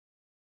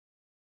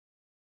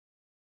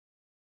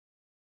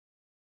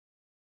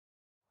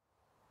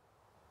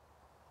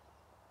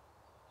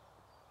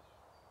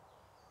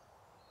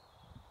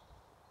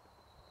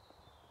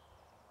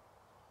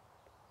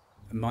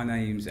My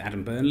name's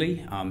Adam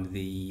Burnley. I'm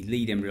the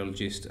lead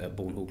embryologist at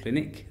Bourn Hall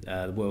Clinic,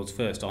 the world's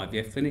first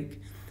IVF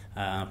clinic.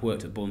 I've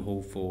worked at Bourn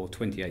Hall for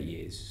 28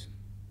 years.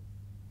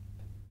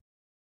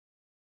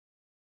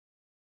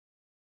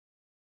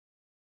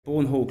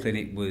 Bourn Hall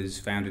Clinic was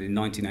founded in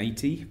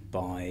 1980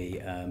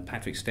 by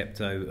Patrick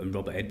Steptoe and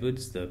Robert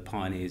Edwards, the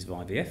pioneers of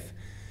IVF.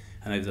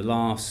 And over the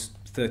last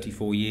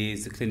 34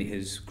 years, the clinic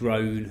has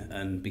grown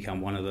and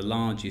become one of the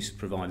largest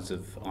providers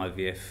of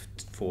IVF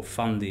for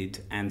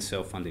funded and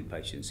self-funded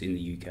patients in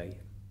the UK.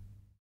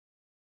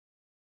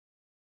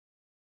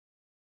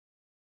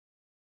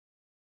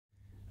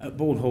 At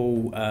Bourn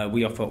Hall,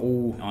 we offer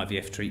all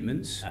IVF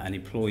treatments and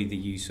employ the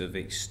use of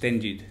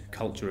extended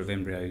culture of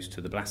embryos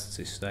to the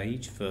blastocyst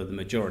stage for the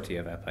majority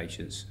of our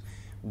patients.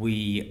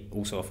 We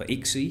also offer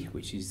ICSI,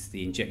 which is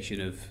the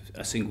injection of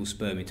a single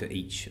sperm into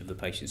each of the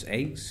patient's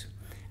eggs,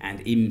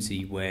 and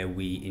IMSI, where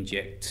we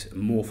inject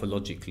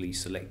morphologically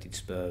selected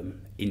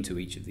sperm into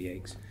each of the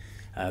eggs.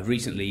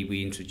 Recently,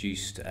 we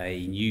introduced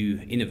a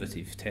new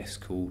innovative test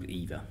called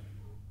Eeva.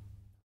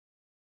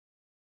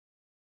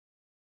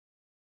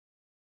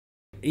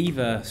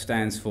 Eeva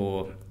stands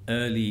for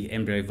Early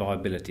Embryo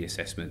Viability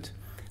Assessment.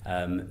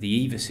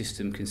 The Eeva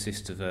system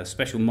consists of a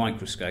special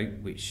microscope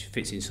which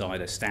fits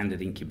inside a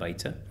standard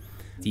incubator.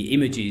 The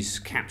images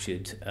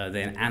captured are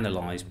then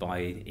analysed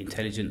by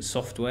intelligent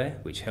software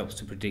which helps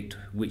to predict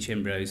which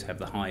embryos have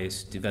the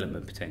highest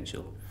development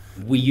potential.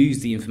 We use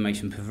the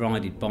information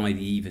provided by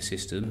the Eeva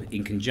system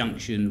in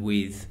conjunction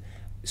with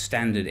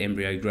standard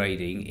embryo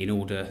grading in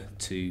order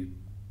to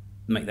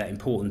make that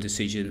important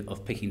decision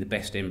of picking the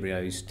best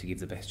embryos to give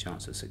the best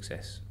chance of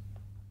success.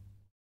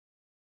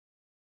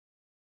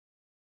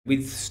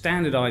 With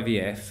standard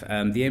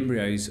IVF, the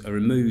embryos are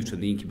removed from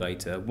the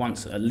incubator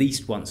at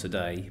least once a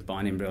day by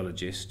an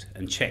embryologist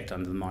and checked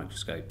under the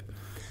microscope.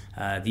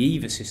 The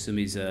Eeva system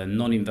is a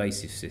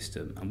non-invasive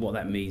system, and what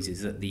that means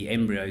is that the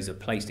embryos are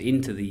placed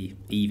into the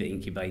Eeva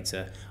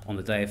incubator on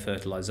the day of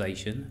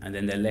fertilisation and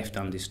then they're left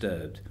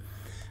undisturbed.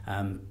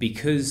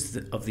 Because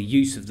of the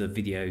use of the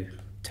video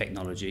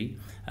technology,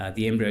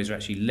 the embryos are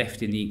actually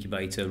left in the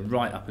incubator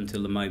right up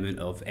until the moment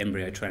of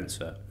embryo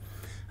transfer.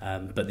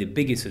 But the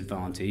biggest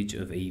advantage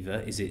of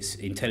Eeva is its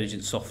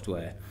intelligent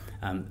software,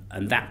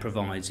 and that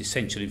provides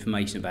essential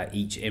information about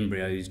each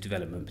embryo's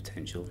development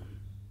potential.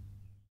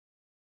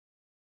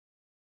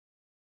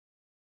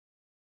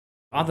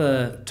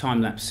 Other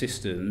time-lapse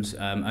systems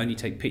only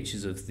take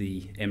pictures of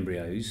the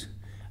embryos.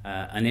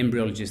 An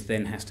embryologist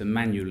then has to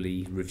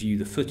manually review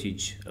the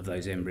footage of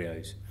those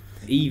embryos.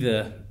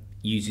 Eeva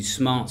uses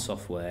smart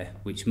software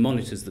which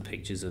monitors the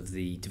pictures of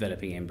the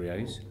developing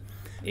embryos.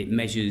 It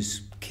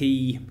measures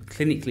key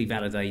clinically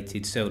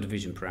validated cell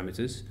division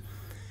parameters,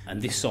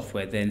 and this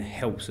software then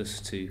helps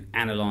us to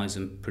analyse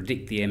and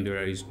predict the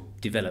embryo's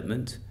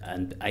development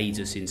and aids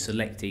us in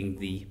selecting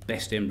the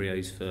best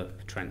embryos for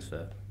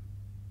transfer.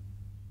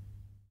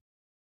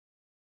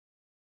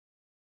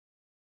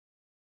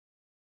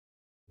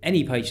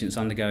 Any patients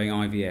undergoing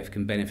IVF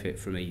can benefit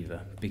from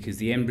Eeva because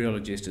the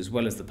embryologist, as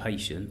well as the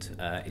patient,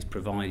 is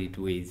provided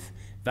with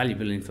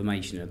valuable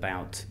information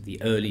about the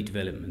early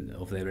development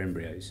of their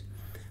embryos.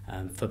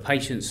 For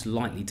patients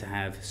likely to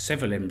have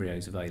several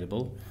embryos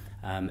available,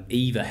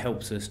 Eeva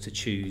helps us to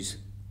choose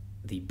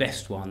the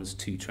best ones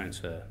to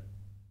transfer.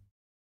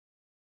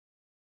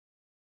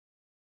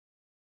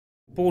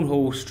 Bourn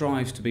Hall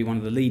strives to be one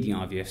of the leading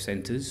IVF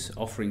centres,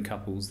 offering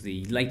couples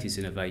the latest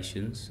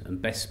innovations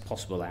and best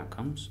possible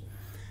outcomes.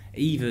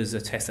 Eeva is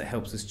a test that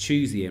helps us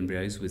choose the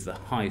embryos with the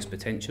highest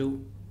potential,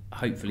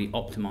 hopefully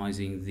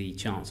optimising the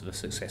chance of a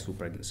successful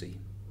pregnancy.